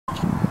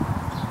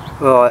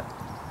Right,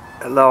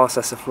 at last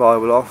that's the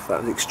flywheel off.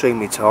 That was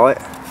extremely tight.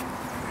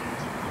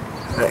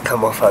 And it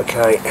come off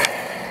okay.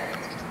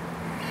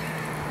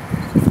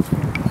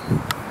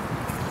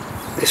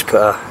 Just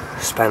put a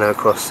spanner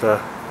across the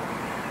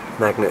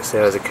magnets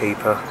there as a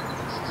keeper.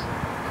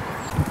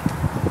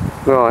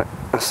 Right,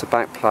 that's the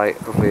back plate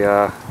of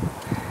the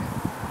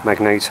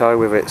magneto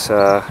with its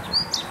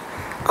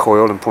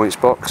coil and points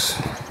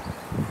box.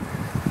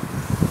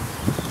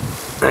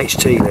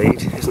 HT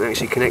lead isn't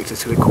actually connected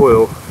to the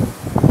coil.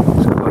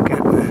 There's quite a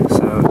gap there,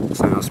 so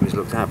something else needs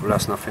looked at, but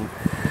that's nothing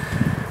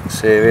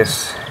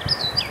serious.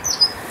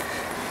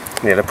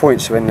 Yeah, the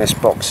points are in this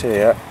box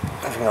here.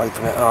 If I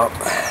open it up.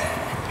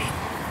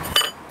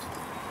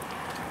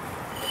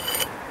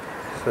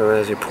 So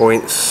there's your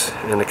points,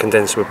 and the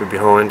condenser will be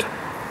behind.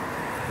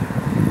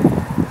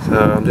 So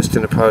I'm just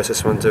in the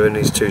process of undoing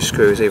these two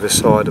screws either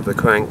side of the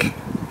crank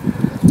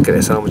to get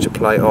this armature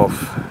plate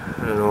off,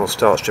 and I'll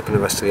start stripping the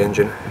rest of the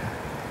engine.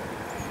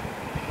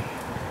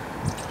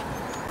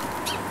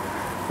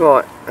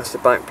 Right, that's the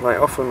back plate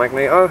off the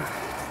magneto.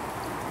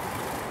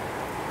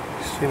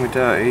 Extremely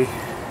dirty.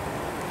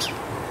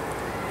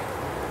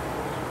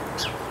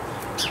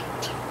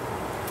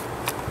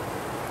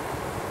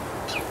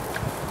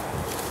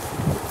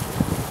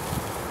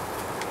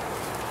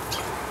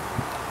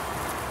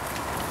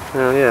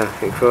 Yeah, I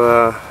think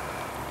for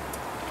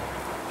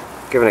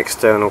give an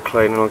external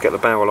clean and I'll get the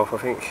barrel off, I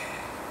think.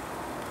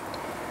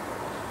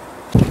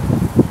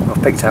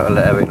 I've picked out the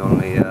lettering on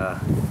the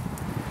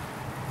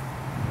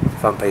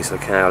front piece of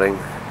the cowling.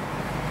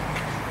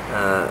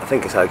 I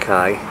think it's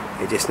okay.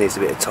 It just needs a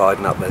bit of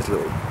tidying up. There's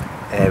little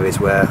areas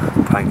where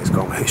paint has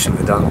gone where it shouldn't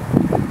have done.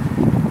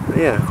 But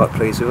yeah, quite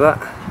pleased with that.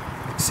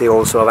 See,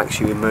 also I've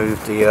actually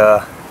removed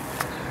the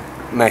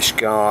mesh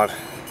guard.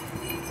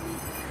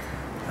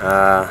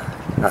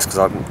 That's because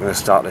I'm going to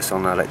start this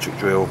on an electric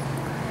drill,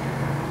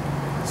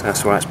 so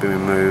that's why it's been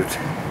removed.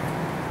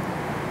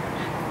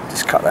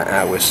 Just cut that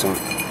out with some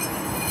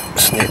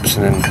snips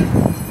and then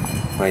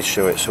made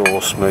sure it's all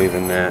smooth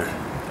in there,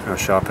 no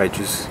sharp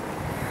edges.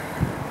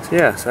 So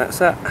yeah, so that's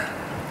that.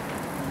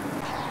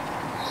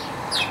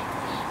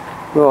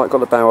 Right, got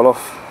the barrel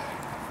off.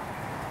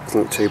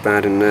 Doesn't look too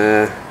bad in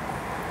there.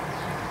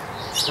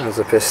 There's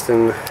the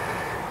piston.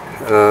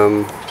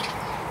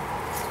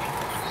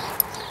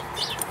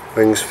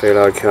 Rings feel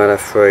okay, they're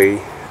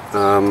free.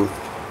 There's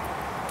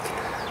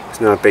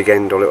no big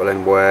end or little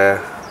end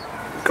wear.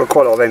 Got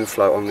quite a lot of end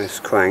float on this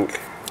crank.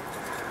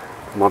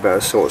 I might be able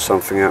to sort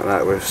something out of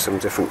that with some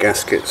different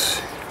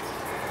gaskets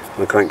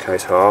on the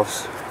crankcase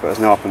halves, but there's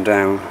no up and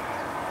down.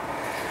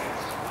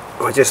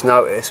 I just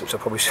noticed, which I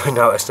probably should have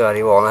noticed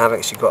earlier on, I have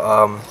actually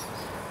got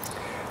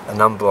a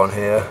number on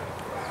here.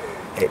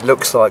 It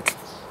looks like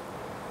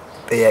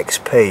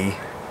BXP.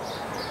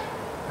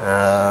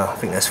 I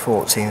think that's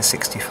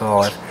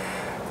 1465.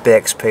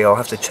 BXP, I'll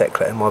have to check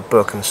that in my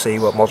book and see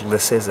what model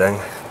this is then.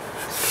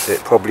 It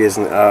probably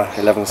isn't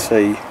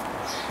 11C.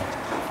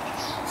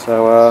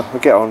 So we'll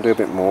get on and do a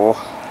bit more.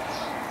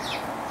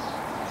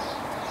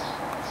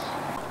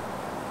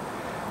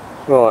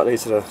 Right,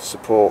 these are the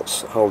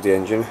supports that hold the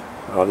engine.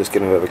 I'll just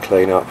give them a bit of a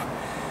clean up.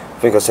 I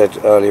think I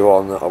said earlier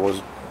on that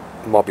I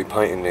might be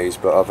painting these,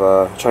 but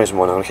I've changed my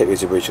mind. I'm going to keep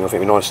these original. I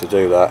think it'd be nice to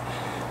do that.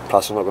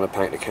 Plus I'm not going to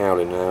paint the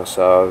cowling now,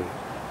 so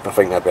I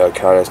think that'd be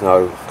okay. There's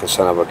no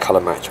concern over a colour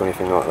match or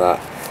anything like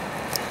that.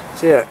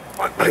 So yeah,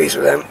 quite pleased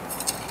with them.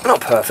 Not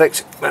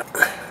perfect, but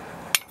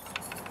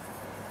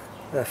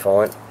they're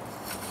fine.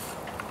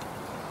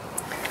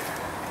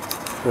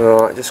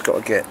 Right, just got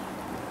to get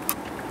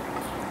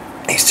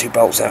these two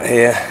bolts out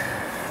here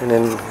and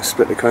then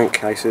split the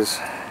crankcases.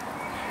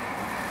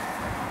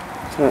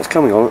 So it's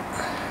coming on.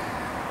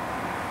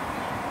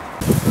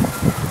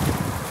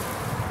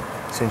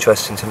 It's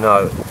interesting to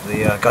note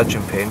the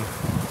gudgeon pin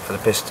for the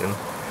piston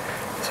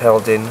is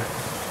held in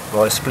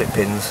by split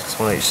pins, it's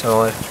one on each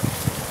side.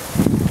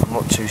 I'm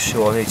not too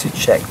sure, I need to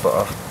check, but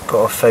I've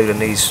got a feeling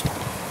these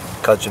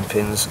gudgeon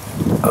pins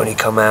only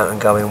come out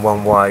and go in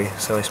one way,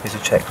 so I just need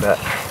to check that.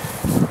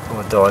 I'm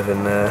going to dive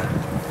in there.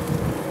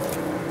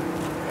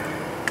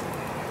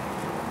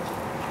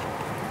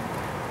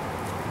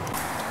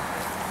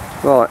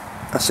 Right,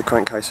 that's the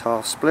crankcase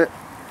half split.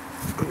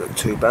 Doesn't look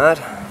too bad.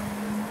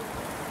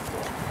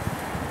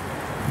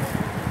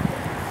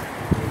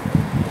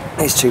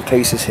 These two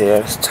pieces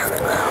here, let's turn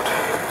it around.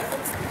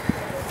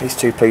 These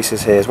two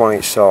pieces here, is one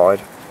each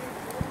side.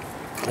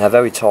 They're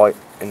very tight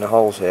in the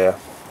holes here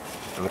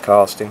in the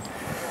casting.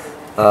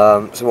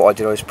 So what I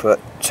did was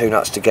put two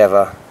nuts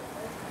together,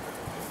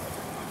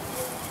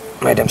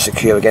 made them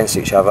secure against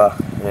each other,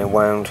 and then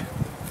wound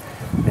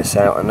this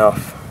out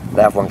enough.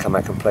 The other one come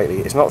out completely.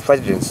 It's not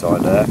threaded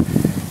inside there,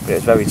 but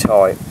it's very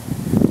tight.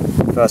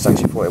 First I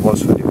actually thought it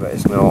was threaded, but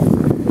it's not.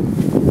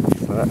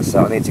 So that's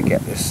I need to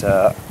get this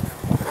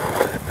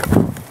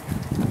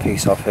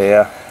piece off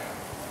here.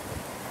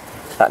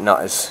 That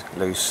nut is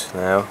loose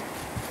now.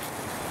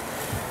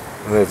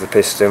 Remove the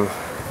piston.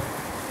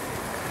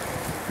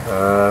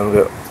 Move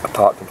it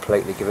apart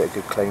completely, give it a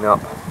good clean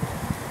up.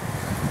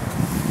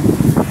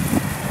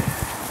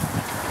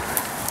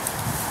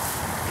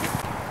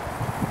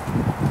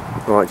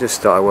 Right, just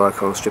started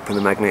work on stripping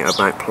the magneto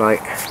back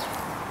plate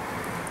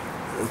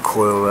and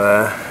coil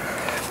there.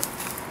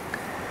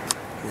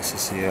 This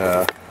is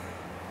the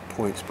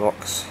points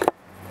box.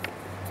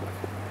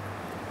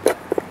 Get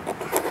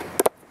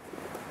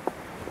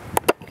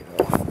it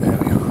off, there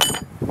we are.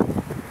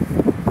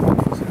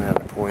 So now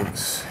the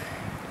points.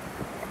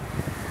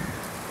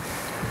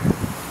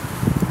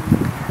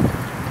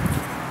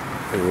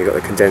 And you've got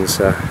the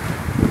condenser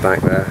in the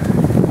back there.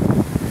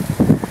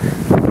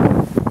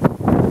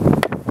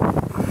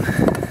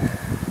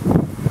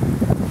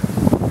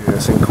 Yeah,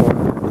 it's in copy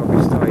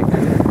state.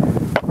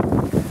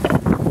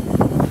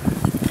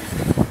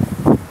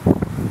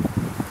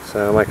 So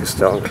I'll make a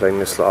start and clean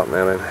this lot up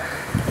now then.